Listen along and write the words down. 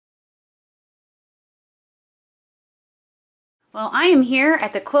Well, I am here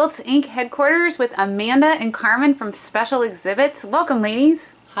at the Quilts Inc. headquarters with Amanda and Carmen from Special Exhibits. Welcome,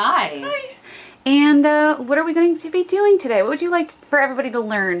 ladies. Hi. Hi. And what are we going to be doing today? What would you like for everybody to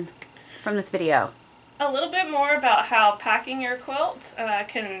learn from this video? A little bit more about how packing your quilt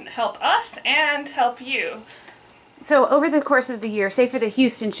can help us and help you. So over the course of the year, say for the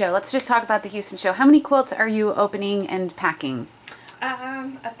Houston show, let's just talk about the Houston show. How many quilts are you opening and packing?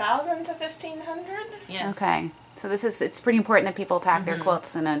 1,000 to 1,500. Yes. Okay. So it's pretty important that people pack their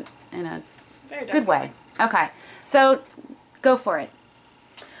quilts in a Very good way. Okay. So go for it.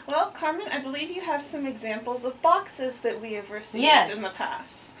 Well, Carmen, I believe you have some examples of boxes that we have received in the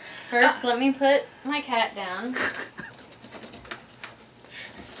past. First, let me put my cat down.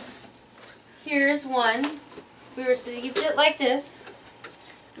 Here's one. We received it like this.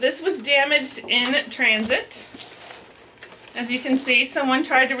 This was damaged in transit. As you can see, someone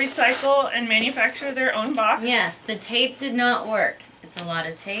tried to recycle and manufacture their own box. Yes, the tape did not work. It's a lot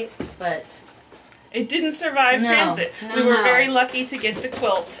of tape, but it didn't survive transit. We were very lucky to get the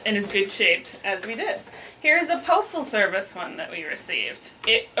quilt in as good shape as we did. Here's a postal service one that we received.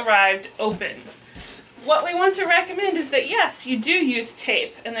 It arrived open. What we want to recommend is that yes, you do use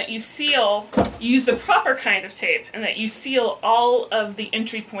tape and that you use the proper kind of tape and that you seal all of the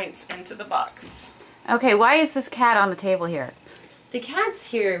entry points into the box. Okay, why is this cat on the table here? The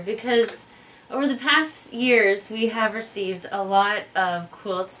cat's here because over the past years we have received a lot of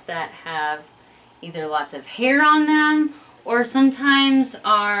quilts that have either lots of hair on them or sometimes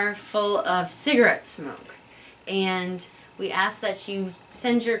are full of cigarette smoke. And we ask that you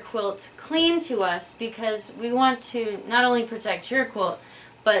send your quilt clean to us because we want to not only protect your quilt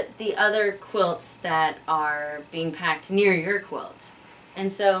but the other quilts that are being packed near your quilt.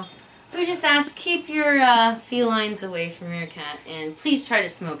 And so we just ask, keep your felines away from your cat, and please try to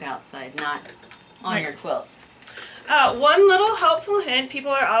smoke outside, not on your quilt. One little helpful hint,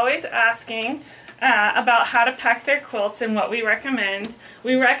 people are always asking about how to pack their quilts and what we recommend.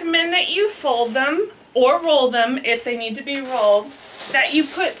 We recommend that you fold them or roll them if they need to be rolled, that you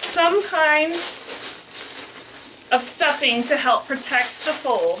put some kind of stuffing to help protect the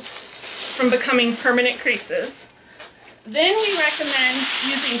folds from becoming permanent creases. Then we recommend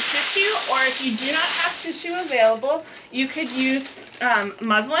using tissue, or if you do not have tissue available, you could use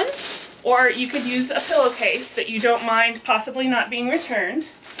muslin, or you could use a pillowcase that you don't mind possibly not being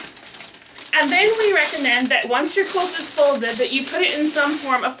returned. And then we recommend that once your quilt is folded, that you put it in some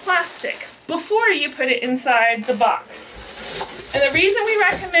form of plastic before you put it inside the box. And the reason we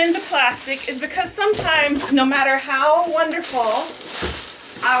recommend the plastic is because sometimes, no matter how wonderful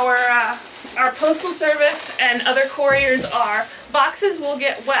our postal service and other couriers are, boxes will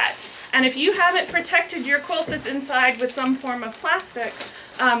get wet. And if you haven't protected your quilt that's inside with some form of plastic,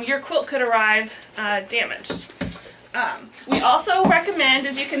 your quilt could arrive damaged. We also recommend,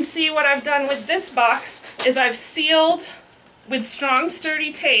 as you can see what I've done with this box, is I've sealed with strong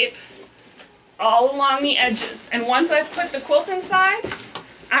sturdy tape all along the edges. And once I've put the quilt inside,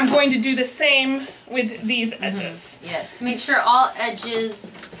 I'm going to do the same with these edges. Yes, make sure all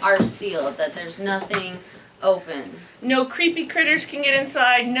edges are sealed, that there's nothing open. No creepy critters can get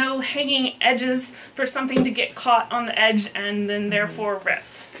inside, no hanging edges for something to get caught on the edge and then therefore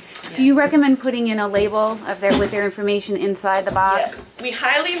ripped. Yes. Do you recommend putting in a label with their information inside the box? Yes. We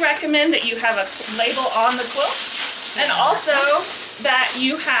highly recommend that you have a label on the quilt and also that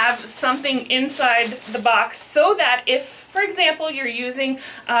you have something inside the box so that if, for example, you're using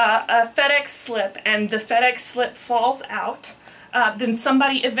a FedEx slip and the FedEx slip falls out, then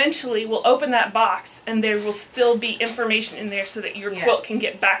somebody eventually will open that box and there will still be information in there so that your quilt can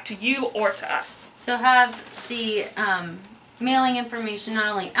get back to you or to us. So have the mailing information not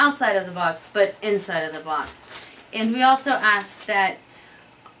only outside of the box but inside of the box. And we also ask that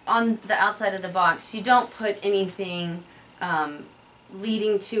on the outside of the box you don't put anything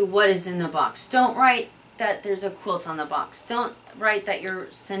leading to what is in the box. Don't write that there's a quilt on the box. Don't write that you're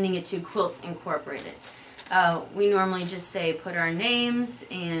sending it to Quilts Incorporated. We normally just say put our names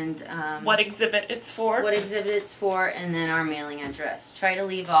and what exhibit it's for. What exhibit it's for, and then our mailing address. Try to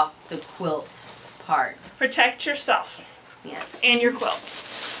leave off the quilt part. Protect yourself. Yes. And your quilt.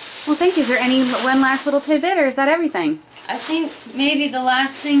 Well, thank you. Is there one last little tidbit, or is that everything? I think maybe the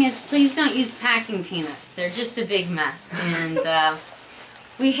last thing is please don't use packing peanuts. They're just a big mess, and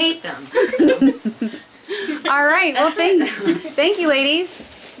we hate them. All right. Well, thank you, ladies.